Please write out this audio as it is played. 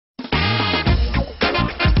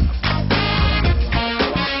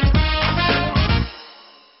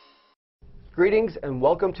Greetings and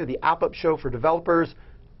welcome to the AppUp Show for developers.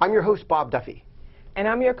 I'm your host, Bob Duffy. And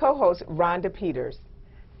I'm your co-host, Rhonda Peters.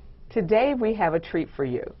 Today we have a treat for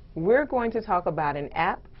you. We're going to talk about an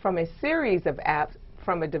app from a series of apps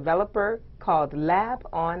from a developer called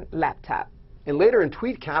labOnLaptop. And later in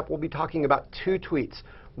TweetCap, we'll be talking about two tweets.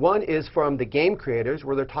 One is from the game creators,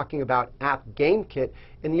 where they're talking about App Game Kit,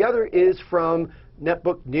 and the other is from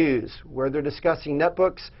Netbook News, where they're discussing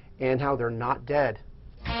netbooks and how they're not dead.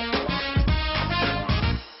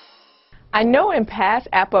 I know in past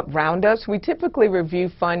AppUp Roundups, we typically review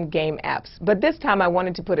fun game apps, but this time I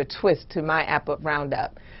wanted to put a twist to my AppUp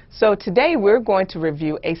Roundup. So today we're going to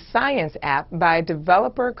review a science app by a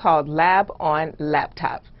developer called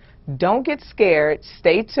labOnLaptop. Don't get scared,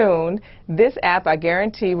 stay tuned. This app, I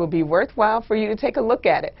guarantee, will be worthwhile for you to take a look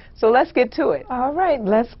at it. So let's get to it. All right,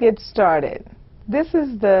 let's get started. This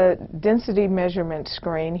is the density measurement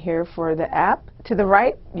screen here for the app. To the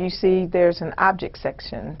right, you see there's an object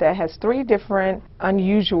section that has three different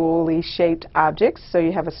unusually shaped objects. So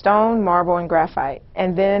you have a stone, marble, and graphite.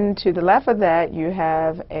 And then to the left of that, you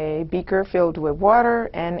have a beaker filled with water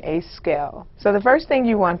and a scale. So the first thing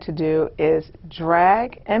you want to do is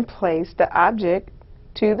drag and place the object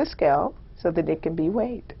to the scale so that it can be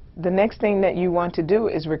weighed. The next thing that you want to do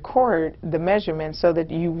is record the measurement so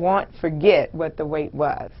that you won't forget what the weight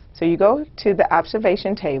was. So you go to the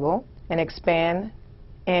observation table and expand,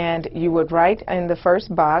 and you would write in the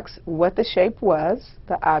first box what the shape was.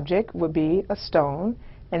 The object would be a stone,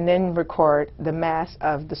 and then record the mass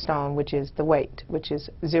of the stone, which is the weight, which is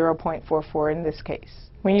 0.44 in this case.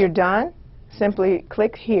 When you're done, simply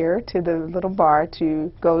click here to the little bar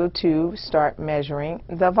to go to start measuring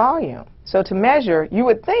the volume. So to measure, you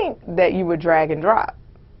would think that you would drag and drop,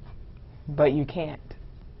 but you can't.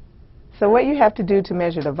 So what you have to do to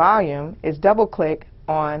measure the volume is double-click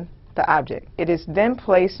on the object. It is then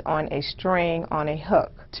placed on a string on a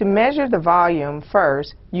hook. To measure the volume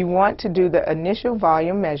first, you want to do the initial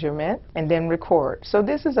volume measurement and then record. So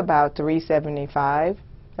this is about 375.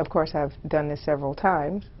 Of course, I've done this several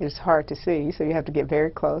times. It's hard to see, so you have to get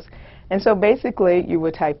very close. And so basically, you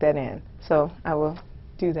would type that in. So I will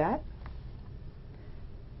do that.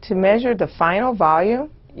 To measure the final volume,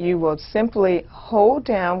 you will simply hold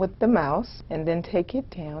down with the mouse and then take it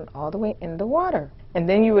down all the way in the water. And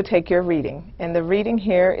then you will take your reading. And the reading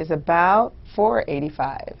here is about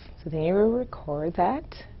 485. So then you will record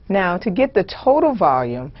that. Now, to get the total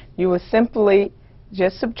volume, you will simply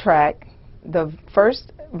just subtract the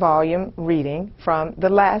first volume reading from the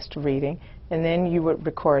last reading, and then you would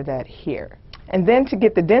record that here. And then to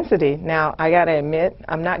get the density, now I gotta admit,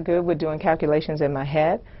 I'm not good with doing calculations in my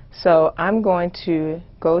head, so I'm going to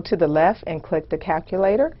go to the left and click the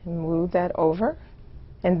calculator and move that over.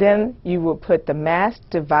 And then you will put the mass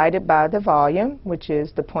divided by the volume, which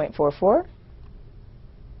is the 0.44,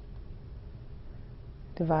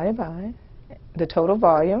 divided by the total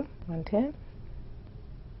volume, 110.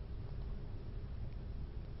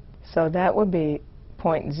 So that would be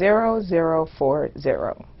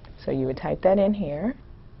 0.0040. So you would type that in here.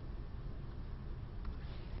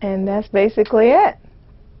 And that's basically it.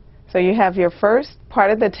 So you have your first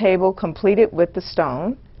part of the table completed with the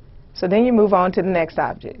stone. So then you move on to the next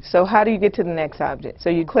object. So how do you get to the next object? So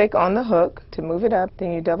you click on the hook to move it up,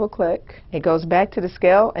 then you double click. It goes back to the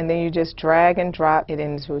scale, and then you just drag and drop it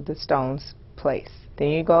into the stone's place. Then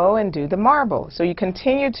you go and do the marble. So you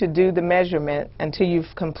continue to do the measurement until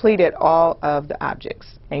you've completed all of the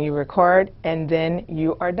objects. And you record, and then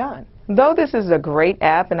you are done. Though this is a great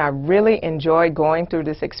app, and I really enjoyed going through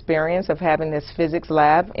this experience of having this physics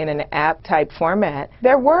lab in an app type format,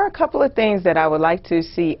 there were a couple of things that I would like to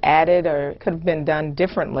see added or could have been done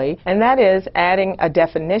differently, and that is adding a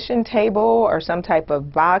definition table or some type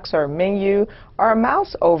of box or menu or a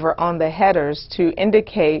mouse over on the headers to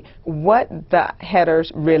indicate what the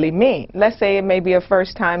headers really mean. Let's say it may be a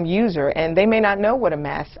first-time user and they may not know what a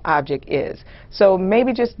mass object is. So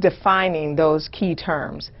maybe just defining those key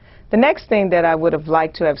terms. The next thing that I would have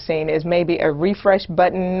liked to have seen is maybe a refresh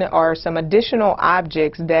button or some additional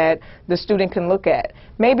objects that the student can look at.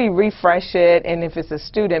 Maybe refresh it, and if it's a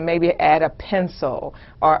student, maybe add a pencil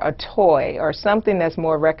or a toy or something that's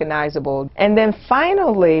more recognizable. And then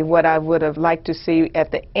finally, what I would have liked to see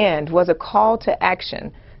at the end was a call to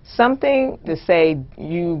action. Something to say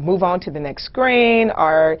you move on to the next screen,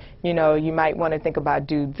 or you might want to think about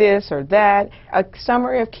do this or that. A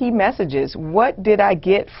summary of key messages. What did I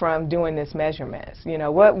get from doing this measurement?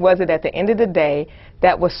 What was it at the end of the day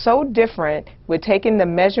that was so different with taking the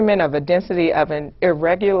measurement of a density of an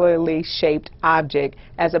irregularly shaped object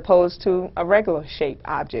as opposed to a regular shaped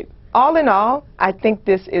object? All in all, I think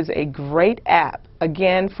this is a great app,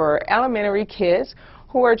 again, for elementary kids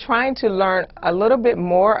who are trying to learn a little bit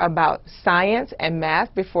more about science and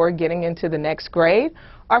math before getting into the next grade,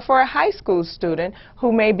 or for a high school student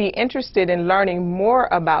who may be interested in learning more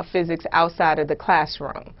about physics outside of the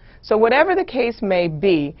classroom. So whatever the case may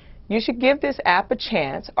be, you should give this app a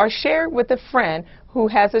chance or share it with a friend who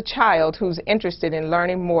has a child who's interested in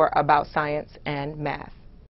learning more about science and math.